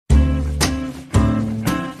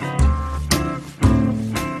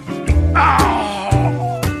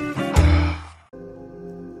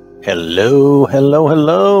Hello, hello,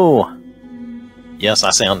 hello. Yes,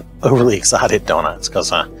 I sound overly excited, don't I? It's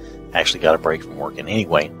because I actually got a break from working.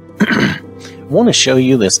 Anyway, I want to show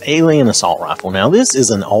you this alien assault rifle. Now, this is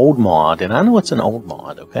an old mod, and I know it's an old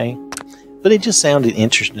mod, okay? But it just sounded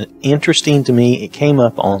interesting to me. It came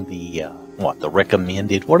up on the, the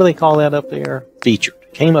recommended, what do they call that up there? Featured.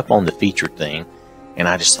 It came up on the featured thing, and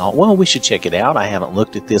I just thought, well, we should check it out. I haven't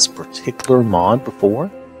looked at this particular mod before.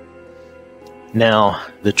 Now,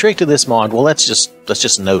 the trick to this mod, well, let's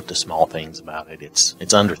just note the small things about it.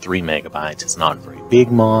 It's under 3 megabytes. It's not a very big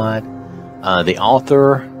mod. The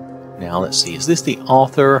author, now let's see, is this the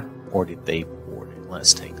author or did they port it?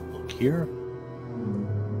 Let's take a look here.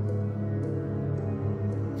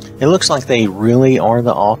 It looks like they really are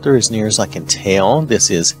the author as near as I can tell. This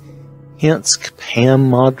is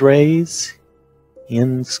XB1.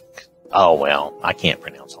 Oh, well, I can't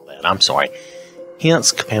pronounce all that. I'm sorry.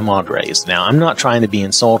 XB1. Now, I'm not trying to be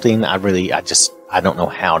insulting. I don't know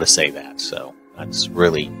how to say that. So, that's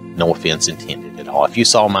really no offense intended at all. If you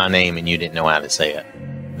saw my name and you didn't know how to say it,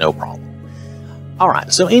 no problem.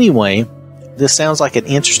 Alright, so anyway, this sounds like an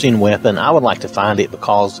interesting weapon. I would like to find it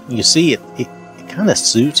because, you see, it kind of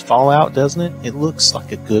suits Fallout, doesn't it? It looks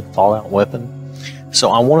like a good Fallout weapon.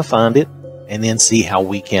 So, I want to find it and then see how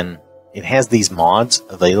we can... It has these mods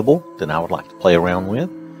available that I would like to play around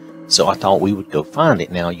with. So I thought we would go find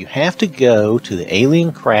it. Now, you have to go to the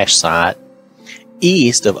alien crash site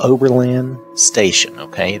east of Oberland Station,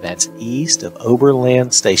 okay? That's east of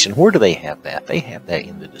Oberland Station. Where do they have that? They have that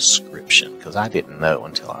in the description, because I didn't know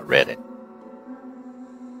until I read it.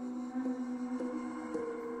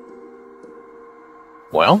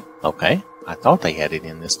 Well, okay. I thought they had it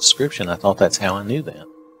in this description. I thought that's how I knew that.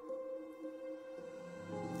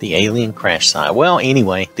 The alien crash site. Well,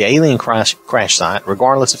 anyway, the alien crash site,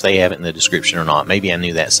 regardless if they have it in the description or not, maybe I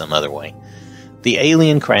knew that some other way. The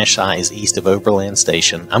alien crash site is east of Oberland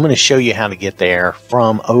Station. I'm going to show you how to get there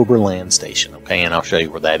from Oberland Station, okay? And I'll show you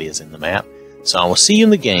where that is in the map. So I will see you in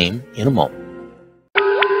the game in a moment.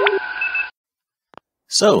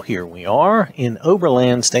 So here we are in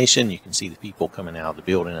Oberland Station. You can see the people coming out of the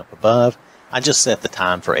building up above. I just set the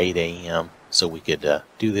time for 8 a.m. so we could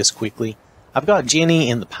do this quickly. I've got Jenny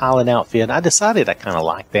in the pilot outfit. I decided I kind of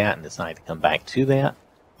like that and decided to come back to that.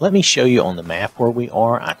 Let me show you on the map where we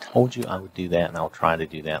are. I told you I would do that, and I'll try to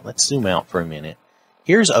do that. Let's zoom out for a minute.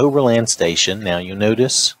 Here's Oberland Station. Now, you'll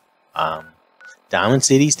notice Diamond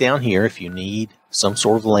City's down here if you need some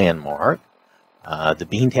sort of landmark. The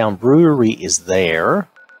Beantown Brewery is there.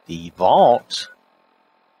 The Vault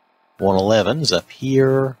 111 is up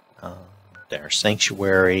here. There's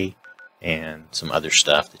Sanctuary. And some other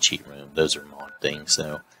stuff, the cheat room, those are mod things.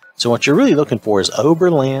 So what you're really looking for is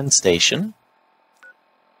Oberland Station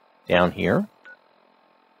down here.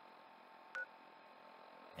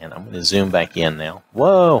 And I'm going to zoom back in now.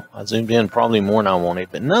 Whoa, I zoomed in probably more than I wanted,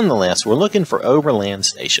 but nonetheless, we're looking for Oberland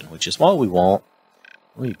Station, which is what we want.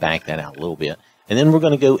 Let me back that out a little bit. And then we're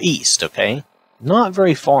going to go east, okay? Not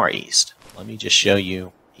very far east. Let me just show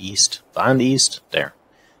you east. Find east. There.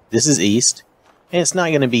 This is east. And it's not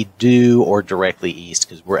going to be due or directly east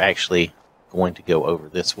because we're actually going to go over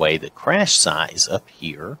this way. The crash site is up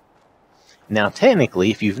here. Now,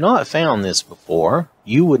 technically, if you've not found this before,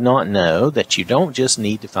 you would not know that you don't just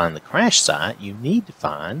need to find the crash site. You need to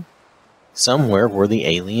find somewhere where the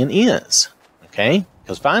alien is. Okay?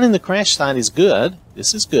 Because finding the crash site is good.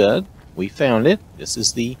 This is good. We found it. This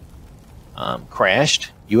is the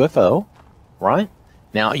crashed UFO, right?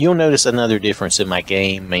 Now, you'll notice another difference in my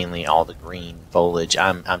game, mainly all the green foliage.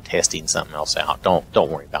 I'm testing something else out.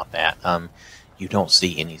 Don't worry about that. You don't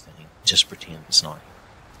see anything. Just pretend it's not here.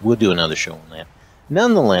 We'll do another show on that.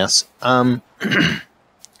 Nonetheless,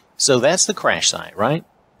 so that's the crash site, right?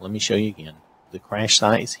 Let me show you again. The crash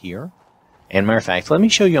site is here. And matter of fact, let me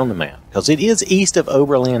show you on the map. Because it is east of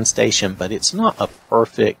Oberland Station, but it's not a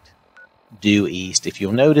perfect due east. If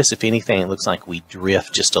you'll notice, if anything, it looks like we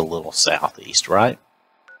drift just a little southeast, right?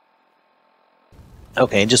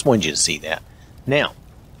 Okay, I just wanted you to see that. Now,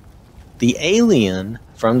 the alien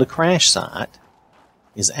from the crash site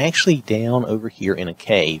is actually down over here in a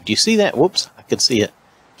cave. Do you see that? Whoops, I could see it.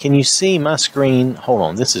 Can you see my screen? Hold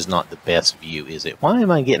on, this is not the best view, is it? Why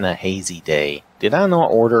am I getting a hazy day? Did I not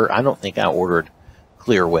order? I don't think I ordered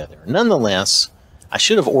clear weather. Nonetheless, I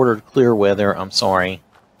should have ordered clear weather. I'm sorry.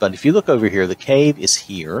 But if you look over here, the cave is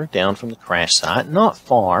here, down from the crash site, not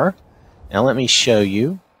far. Now let me show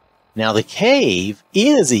you. Now, the cave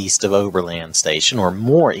is east of Oberland Station, or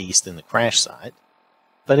more east than the crash site,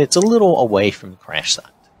 but it's a little away from the crash site.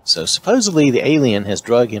 So, supposedly, the alien has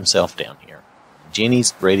drug himself down here.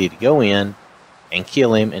 Jenny's ready to go in and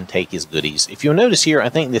kill him and take his goodies. If you'll notice here, I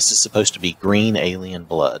think this is supposed to be green alien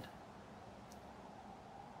blood.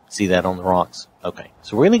 See that on the rocks? Okay,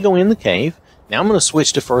 so we're going to go in the cave. Now I'm going to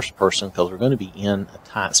switch to first person because we're going to be in a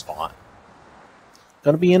tight spot.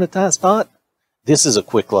 Going to be in a tight spot? This is a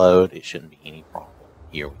quick load. It shouldn't be any problem.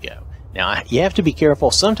 Here we go. Now, you have to be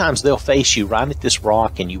careful. Sometimes they'll face you right at this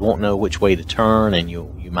rock and you won't know which way to turn, and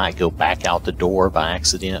you might go back out the door by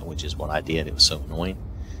accident, which is what I did. It was so annoying.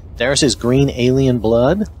 There's his green alien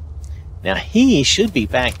blood. Now, he should be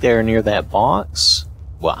back there near that box.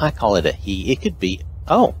 Well, I call it a he. It could be...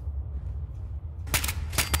 Oh.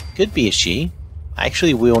 Could be a she.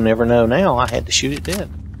 Actually, we'll never know now. I had to shoot it dead.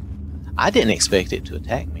 I didn't expect it to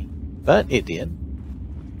attack me, but it did.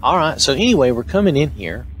 Alright, so anyway, we're coming in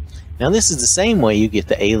here. Now, this is the same way you get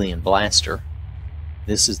the alien blaster.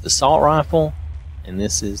 This is the assault rifle, and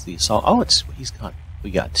this is the assault... Oh, we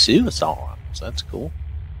got 2 assault rifles. That's cool.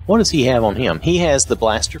 What does he have on him? He has the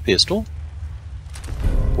blaster pistol,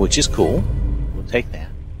 which is cool. We'll take that.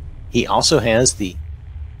 He also has the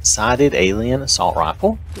sighted alien assault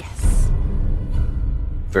rifle. Yes.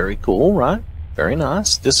 Very cool, right? Very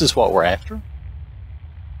nice. This is what we're after.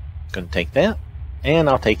 Going to take that, and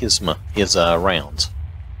I'll take his rounds.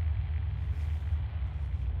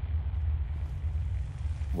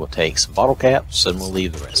 We'll take some bottle caps, and we'll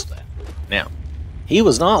leave the rest of that. Now, he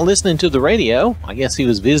was not listening to the radio. I guess he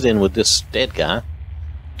was visiting with this dead guy.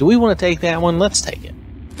 Do we want to take that one? Let's take it.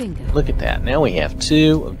 Bingo. Look at that. Now we have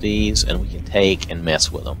 2 of these, and we can take and mess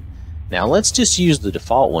with them. Now, let's just use the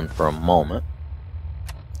default one for a moment.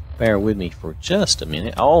 Bear with me for just a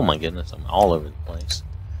minute. Oh, my goodness. I'm all over the place.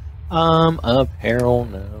 Apparel,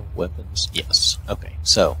 no. Weapons, yes. Okay,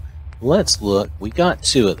 so let's look. We got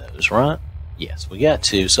 2 of those, right? Yes, we got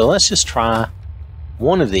 2. So let's just try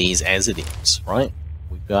one of these as it is, right?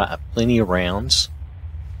 We've got plenty of rounds.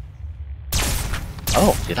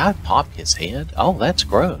 Oh, did I pop his head? Oh, that's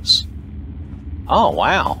gross. Oh,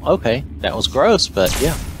 wow. Okay, that was gross, but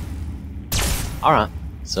yeah. Alright,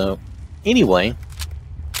 so anyway.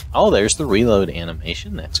 Oh, there's the reload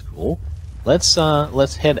animation. That's cool. Let's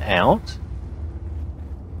head out.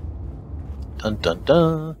 Dun dun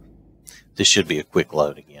dun. This should be a quick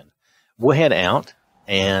load again. We'll head out,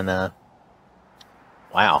 and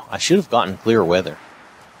wow, I should have gotten clear weather.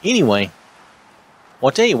 Anyway, well,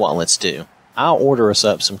 I'll tell you what let's do. I'll order us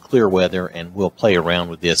up some clear weather, and we'll play around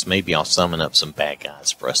with this. Maybe I'll summon up some bad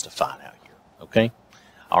guys for us to fight out here, okay?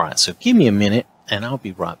 Alright, so give me a minute, and I'll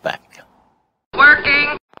be right back.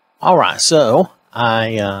 Working! Alright, so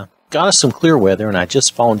I got us some clear weather, and I just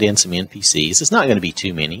spawned in some NPCs. It's not going to be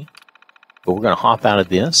too many. But we're going to hop out of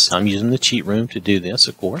this. I'm using the cheat room to do this,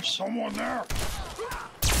 of course. Someone there.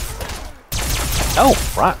 Oh,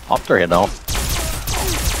 right. Popped their head off.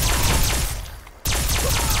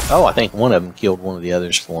 Oh, I think one of them killed one of the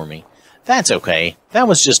others for me. That's okay. That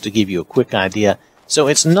was just to give you a quick idea. So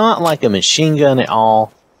it's not like a machine gun at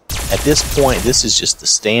all. At this point, this is just the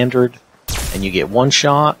standard. And you get 1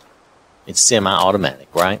 shot. It's semi-automatic,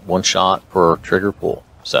 right? 1 shot per trigger pull.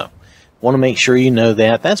 So... want to make sure you know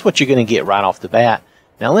that. That's what you're going to get right off the bat.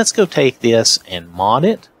 Now let's go take this and mod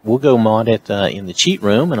it. We'll go mod it in the cheat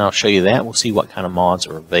room, and I'll show you that. We'll see what kind of mods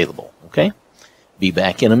are available. Okay? Be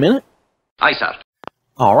back in a minute. Aye, sir.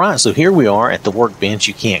 Alright, so here we are at the workbench.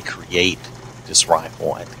 You can't create this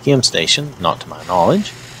rifle at the chem station, not to my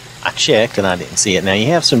knowledge. I checked and I didn't see it. Now you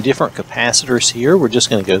have some different capacitors here. We're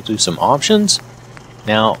just going to go through some options.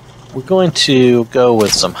 Now, we're going to go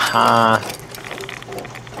with some high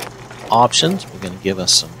options. We're going to give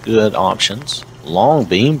us some good options. Long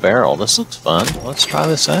beam barrel. This looks fun. Let's try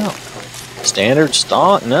this out. Standard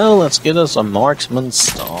stock? No, let's get us a marksman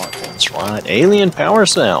stock. That's right. Alien power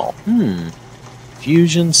cell.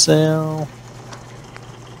 Fusion cell.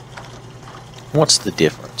 What's the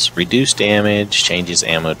difference? Reduced damage, changes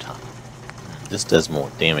ammo time. This does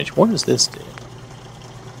more damage. What does this do?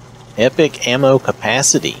 Epic ammo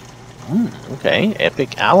capacity. Okay.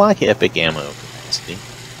 Epic. I like epic ammo capacity.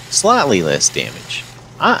 Slightly less damage.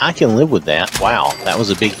 I can live with that. Wow, that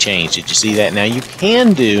was a big change. Did you see that? Now you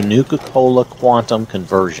can do Nuka-Cola quantum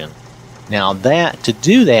conversion. Now to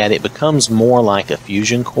do that, it becomes more like a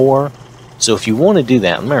fusion core. So if you want to do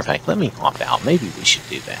that, as a matter of fact, let me hop out. Maybe we should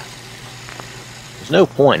do that. There's no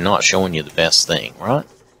point in not showing you the best thing, right?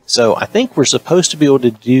 So I think we're supposed to be able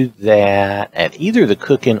to do that at either the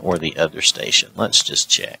cooking or the other station. Let's just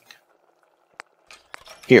check.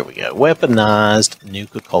 Here we go. Weaponized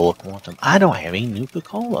Nuka-Cola Quantum. I don't have any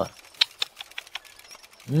Nuka-Cola.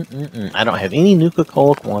 I don't have any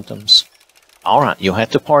Nuka-Cola Quantums. Alright, you'll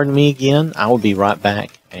have to pardon me again. I will be right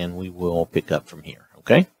back, and we will pick up from here,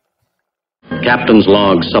 okay? Captain's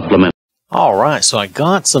log supplement. Alright, so I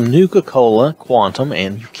got some Nuka-Cola Quantum,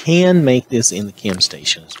 and you can make this in the chem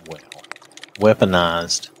station as well.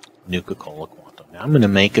 Weaponized Nuka-Cola Quantum. Now I'm going to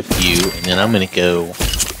make a few, and then I'm going to go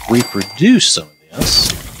reproduce some of this.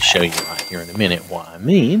 I'll show you right here in a minute what I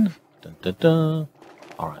mean. Dun, dun, dun.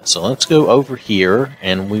 Alright, so let's go over here,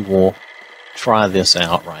 and we will try this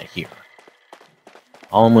out right here.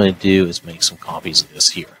 All I'm going to do is make some copies of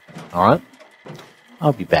this here. Alright?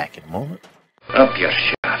 I'll be back in a moment. Up your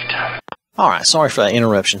shaft. Alright, sorry for that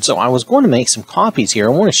interruption. So I was going to make some copies here.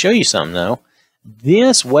 I want to show you something, though.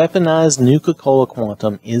 This weaponized Nuka-Cola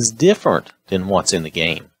Quantum is different than what's in the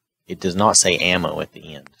game. It does not say ammo at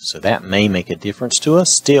the end. So that may make a difference to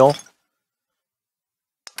us. Still,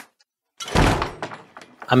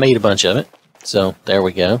 I made a bunch of it. So there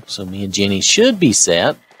we go. So me and Jenny should be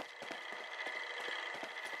set.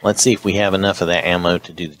 Let's see if we have enough of that ammo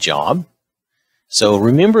to do the job. So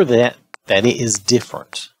remember that it is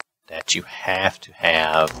different. That you have to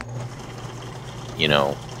have, you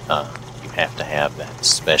know, you have to have that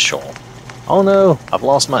special. Oh no, I've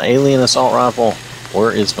lost my alien assault rifle.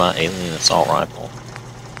 Where is my alien assault rifle?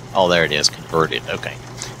 Oh, there it is, converted. Okay,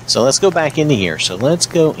 so let's go back into here. So let's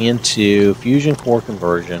go into fusion core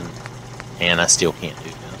conversion, and I still can't do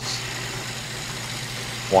this.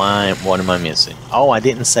 Why? What am I missing? Oh, I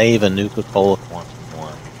didn't save a Nuka-Cola Quantum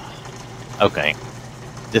 1. Okay,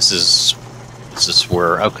 this is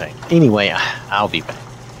where, okay. Anyway, I'll be back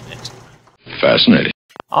next time. Fascinating.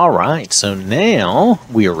 Alright, so now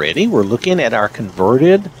we are ready. We're looking at our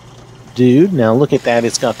converted dude. Now look at that.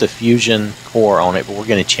 It's got the fusion core on it, but we're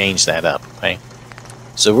going to change that up, okay?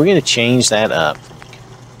 So we're going to change that up.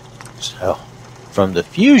 So, from the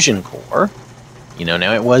fusion core, you know,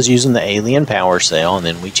 now it was using the alien power cell, and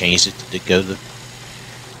then we changed it to go the...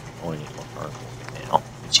 Oh, I need more purple now.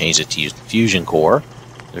 We changed it to use the fusion core.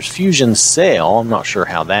 There's fusion cell. I'm not sure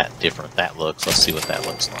how different that looks. Let's see what that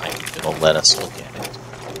looks like. It'll let us look at it.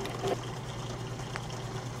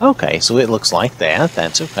 Okay, so it looks like that.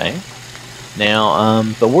 That's okay. Now,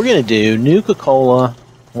 but we're going to do Nuka-Cola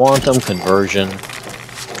Quantum Conversion.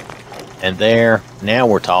 And there, now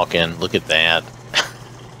we're talking. Look at that.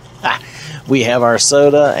 We have our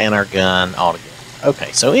soda and our gun all together.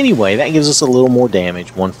 Okay, so anyway, that gives us a little more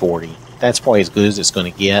damage, 140. That's probably as good as it's going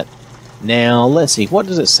to get. Now, let's see, what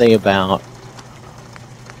does it say about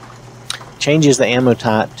changes the ammo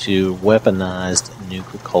type to weaponized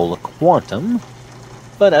Nuka-Cola Quantum?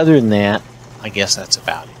 But other than that, I guess that's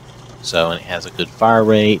about it. So, and it has a good fire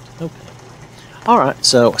rate. Okay. Alright,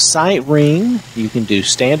 so sight ring, you can do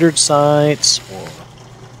standard sights or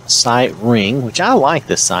sight ring, which I like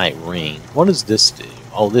the sight ring. What does this do?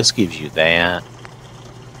 Oh, this gives you that.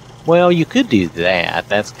 Well, you could do that.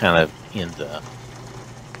 That's kind of in the...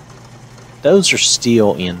 Those are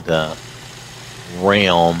still in the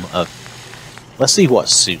realm of... Let's see what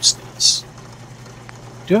suits this.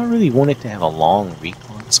 Do I really want it to have a long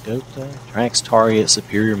recon scope, though? Tracks target,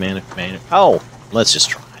 superior Oh, let's just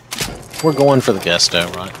try it. We're going for the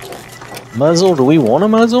gusto, right? Muzzle, do we want a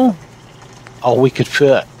muzzle? Oh, we could put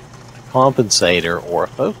a compensator or a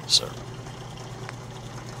focuser.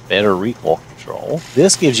 Better recoil control.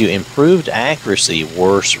 This gives you improved accuracy,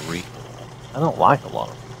 worse recoil. I don't like a lot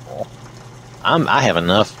of recoil. I have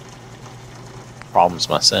enough problems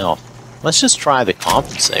myself. Let's just try the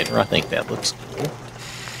compensator. I think that looks cool.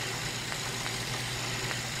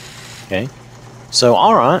 Okay. So,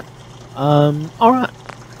 alright. Alright.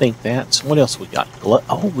 I think that's... What else we got? Glow.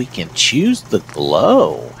 Oh, we can choose the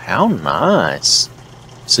glow. How nice.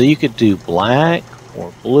 So you could do black,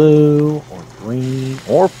 or blue, or green,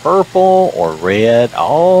 or purple, or red.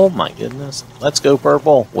 Oh, my goodness. Let's go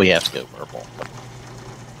purple. We have to go purple.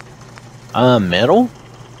 Metal?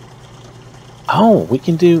 Oh, we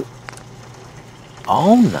can do...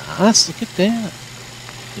 Oh, nice. Look at that.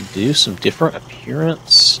 You can do some different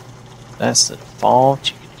appearance. That's the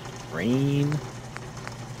default. You can do green,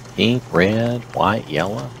 pink, red, white,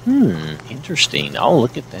 yellow. Interesting. Oh,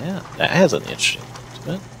 look at that. That has an interesting look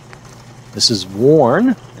to it. This is worn.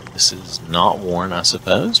 And this is not worn, I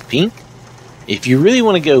suppose. Pink. If you really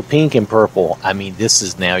want to go pink and purple, I mean, this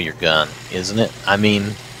is now your gun, isn't it? I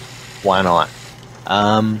mean... Why not?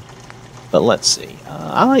 But let's see.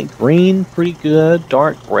 I like green pretty good.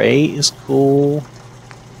 Dark gray is cool.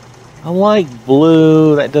 I like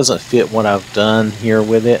blue. That doesn't fit what I've done here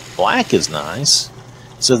with it. Black is nice.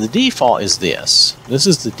 So the default is this. This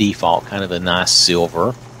is the default, kind of a nice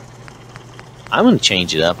silver. I'm going to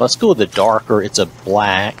change it up. Let's go with the darker. It's a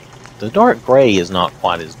black. The dark gray is not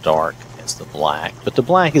quite as dark as the black. But the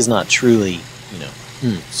black is not truly, you know,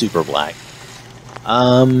 super black.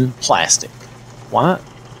 Plastic. What?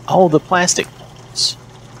 Oh, the plastic parts.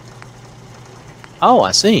 Oh,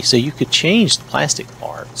 I see. So you could change the plastic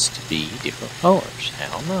parts to be different colors.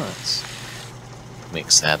 How nice.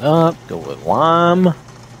 Mix that up. Go with lime.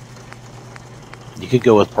 You could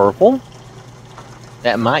go with purple.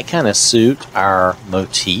 That might kind of suit our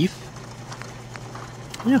motif.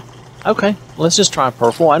 Yeah. Okay. Let's just try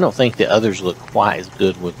purple. I don't think the others look quite as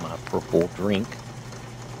good with my purple drink.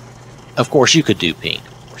 Of course, you could do pink.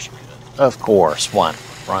 Of course, you could. Of course. Why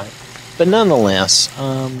not, right? But nonetheless,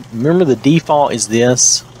 remember the default is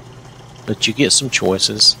this, but you get some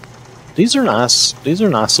choices. These are nice. These are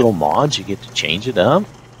nice little mods. You get to change it up.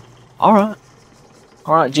 All right.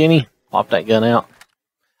 All right, Jenny. Pop that gun out.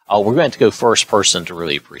 Oh, we're going to go first person to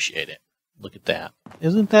really appreciate it. Look at that.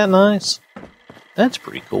 Isn't that nice? That's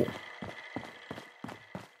pretty cool.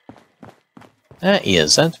 That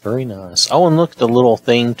is. That's very nice. Oh, and look, the little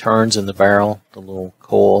thing turns in the barrel. The little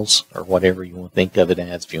coils, or whatever you want to think of it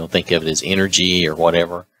as. If you want to think of it as energy or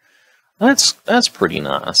whatever. That's pretty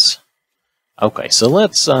nice. Okay, so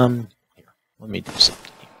let's, here, let me do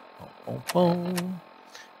something here.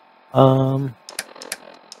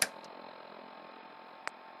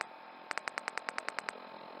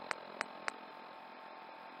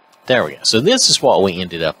 There we go. So this is what we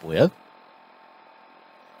ended up with.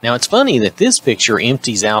 Now, it's funny that this picture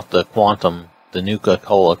empties out the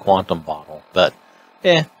Nuka-Cola Quantum bottle, but,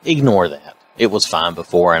 ignore that. It was fine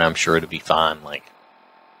before, and I'm sure it'll be fine, like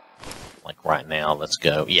right now. Let's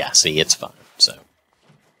go. Yeah, see, it's fine. So,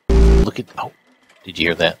 look at, oh, did you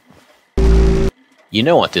hear that? You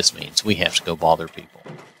know what this means. We have to go bother people.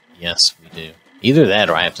 Yes, we do. Either that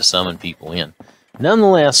or I have to summon people in.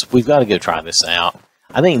 Nonetheless, we've got to go try this out.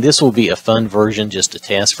 I think this will be a fun version just to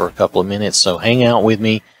test for a couple of minutes, so hang out with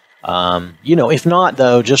me. You know, if not,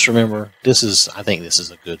 though, just remember, I think this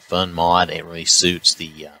is a good fun mod. It really suits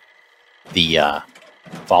the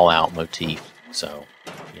Fallout motif. So,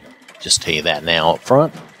 you know, just tell you that now up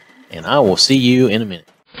front, and I will see you in a minute.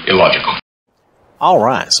 Illogical.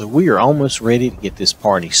 Alright, so we are almost ready to get this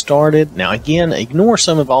party started. Now, again, ignore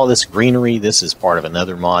some of all this greenery. This is part of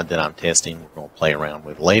another mod that I'm testing. We're going to play around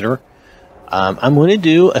with later. I'm going to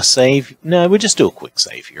do a save. No, we'll just do a quick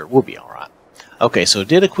save here. We'll be alright. Okay, so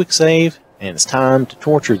did a quick save, and it's time to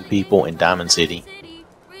torture the people in Diamond City.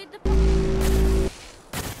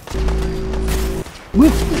 Woo,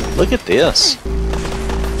 look at this.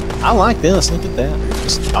 I like this. Look at that.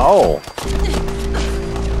 Oh.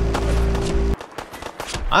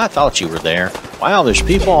 I thought you were there. Wow, there's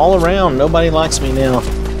people all around. Nobody likes me now.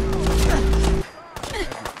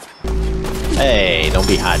 Hey, don't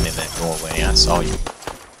be hiding in that doorway. I saw you.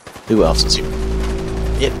 Who else is here?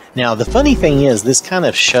 Now, the funny thing is, this kind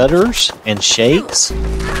of shudders and shakes.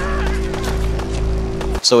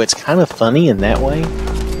 So it's kind of funny in that way.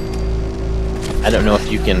 I don't know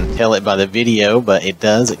if you can tell it by the video, but it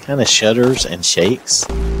does. It kind of shudders and shakes.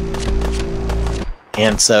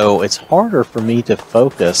 And so it's harder for me to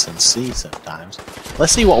focus and see sometimes.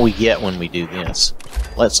 Let's see what we get when we do this.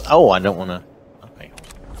 Oh, I don't want to... Okay.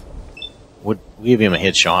 We'll give him a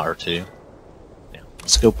headshot or two. Now,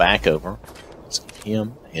 let's go back over. Let's give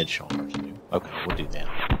him a headshot or two. Okay, we'll do that.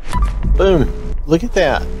 Boom! Look at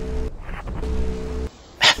that!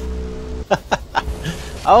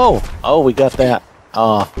 Oh, we got that.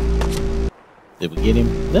 Did we get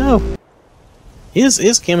him? No!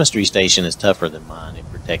 His chemistry station is tougher than mine. It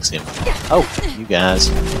protects him. Oh, you guys.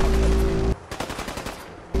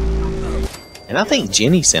 And I think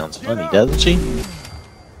Jenny sounds funny, doesn't she?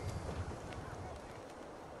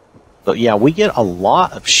 But yeah, we get a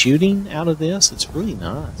lot of shooting out of this. It's really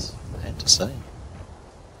nice, I have to say.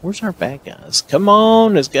 Where's our bad guys? Come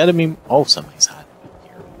on, there's got to be... Oh, somebody's hiding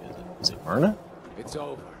here. Is it Myrna? It's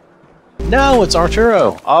over. No, it's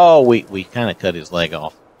Arturo. Oh, we kind of cut his leg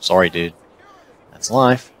off. Sorry, dude. That's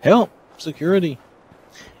life. Help. Security.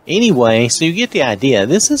 Anyway, so you get the idea.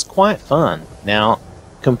 This is quite fun. Now,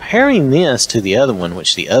 comparing this to the other one,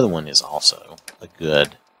 which the other one is also a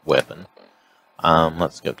good weapon.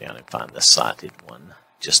 Let's go down and find the sighted one.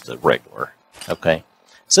 Just the regular. Okay.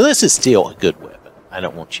 So this is still a good weapon. I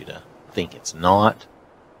don't want you to think it's not.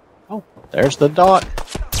 Oh, there's the dock.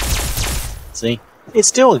 See? It's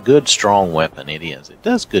still a good, strong weapon. It is. It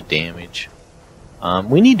does good damage.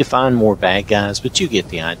 We need to find more bad guys, but you get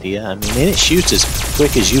the idea. I mean, and it shoots as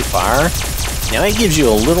quick as you fire. Now, it gives you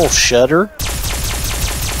a little shudder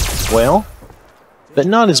as well, but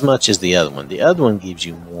not as much as the other one. The other one gives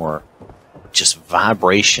you more just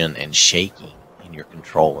vibration and shaking in your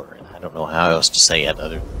controller, and I don't know how else to say it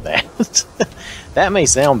other than that. That may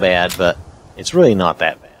sound bad, but it's really not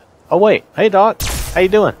that bad. Oh, wait. Hey, Doc. How you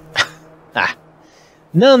doing?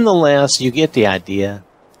 Nonetheless, you get the idea.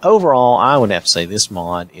 overall, I would have to say this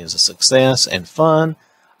mod is a success and fun.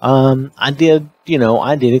 I did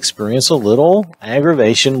experience a little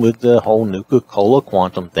aggravation with the whole Nuka-Cola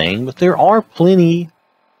Quantum thing, but there is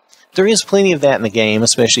plenty of that in the game,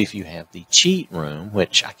 especially if you have the cheat room,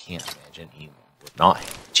 which I can't imagine anyone would not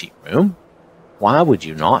have the cheat room. Why would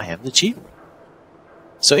you not have the cheat room?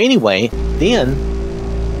 So anyway, then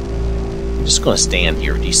I'm just going to stand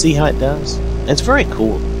here. Do you see how it does? It's very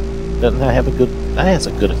cool. Doesn't that have that has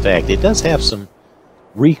a good effect. It does have some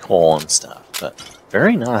recoil and stuff, but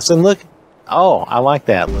very nice. And look, oh, I like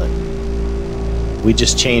that. Look, we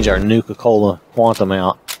just changed our Nuka-Cola Quantum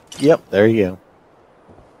out. Yep, there you go.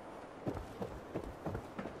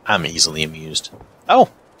 I'm easily amused. Oh,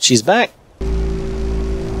 she's back.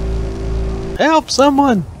 Help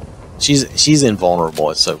someone. She's invulnerable.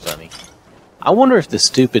 It's so funny. I wonder if the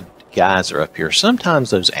stupid guys are up here. Sometimes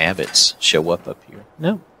those abbots show up here.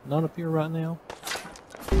 No, not up here right now.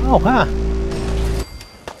 Oh, hi.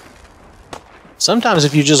 Sometimes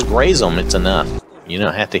if you just graze them, it's enough. You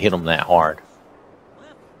don't have to hit them that hard.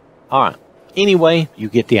 Alright. Anyway, you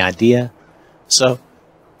get the idea. So,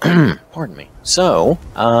 pardon me. So,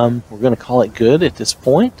 we're going to call it good at this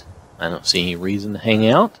point. I don't see any reason to hang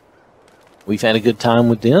out. We've had a good time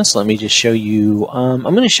with this. Let me just show you. I'm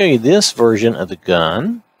going to show you this version of the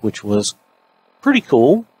gun, which was pretty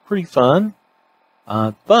cool, pretty fun.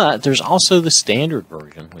 But there's also the standard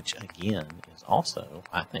version, which again is also,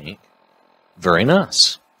 I think, very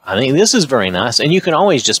nice. I think this is very nice, and you can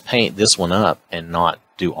always just paint this one up and not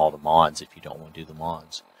do all the mods if you don't want to do the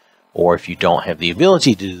mods, or if you don't have the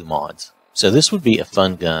ability to do the mods. So this would be a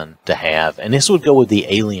fun gun to have, and this would go with the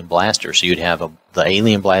alien blaster. So you'd have the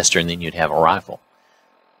alien blaster, and then you'd have a rifle.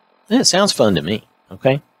 And it sounds fun to me.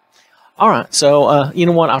 Okay. All right. So you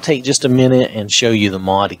know what? I'll take just a minute and show you the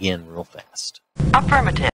mod again real fast.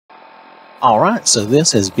 Affirmative. All right. So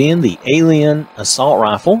this has been the alien assault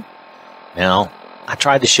rifle. Now, I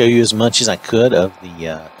tried to show you as much as I could of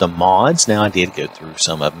the mods. Now, I did go through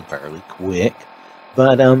some of them fairly quick,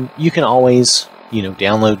 but you can always,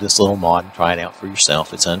 download this little mod and try it out for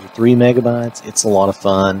yourself. It's under 3 megabytes. It's a lot of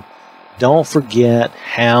fun. Don't forget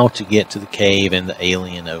how to get to the cave and the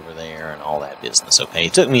alien over there and all that business. Okay,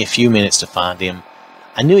 it took me a few minutes to find him.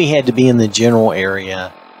 I knew he had to be in the general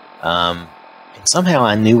area, and somehow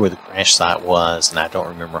I knew where the crash site was, and I don't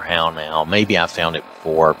remember how now. Maybe I found it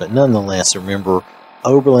before, but nonetheless, remember,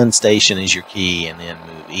 Oberlin Station is your key, and then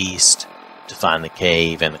move east to find the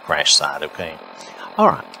cave and the crash site, okay?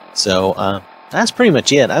 Alright, so that's pretty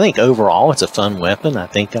much it. I think overall it's a fun weapon. I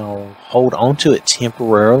think I'll hold on to it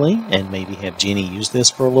temporarily and maybe have Jenny use this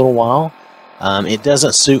for a little while. It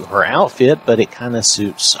doesn't suit her outfit, but it kind of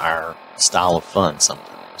suits our style of fun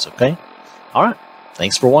sometimes, okay? Alright.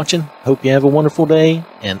 Thanks for watching. Hope you have a wonderful day,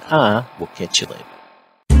 and I will catch you later.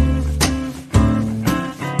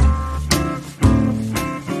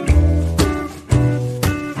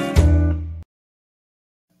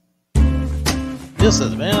 This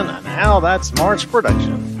has been an OwwThatSmarts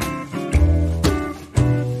production.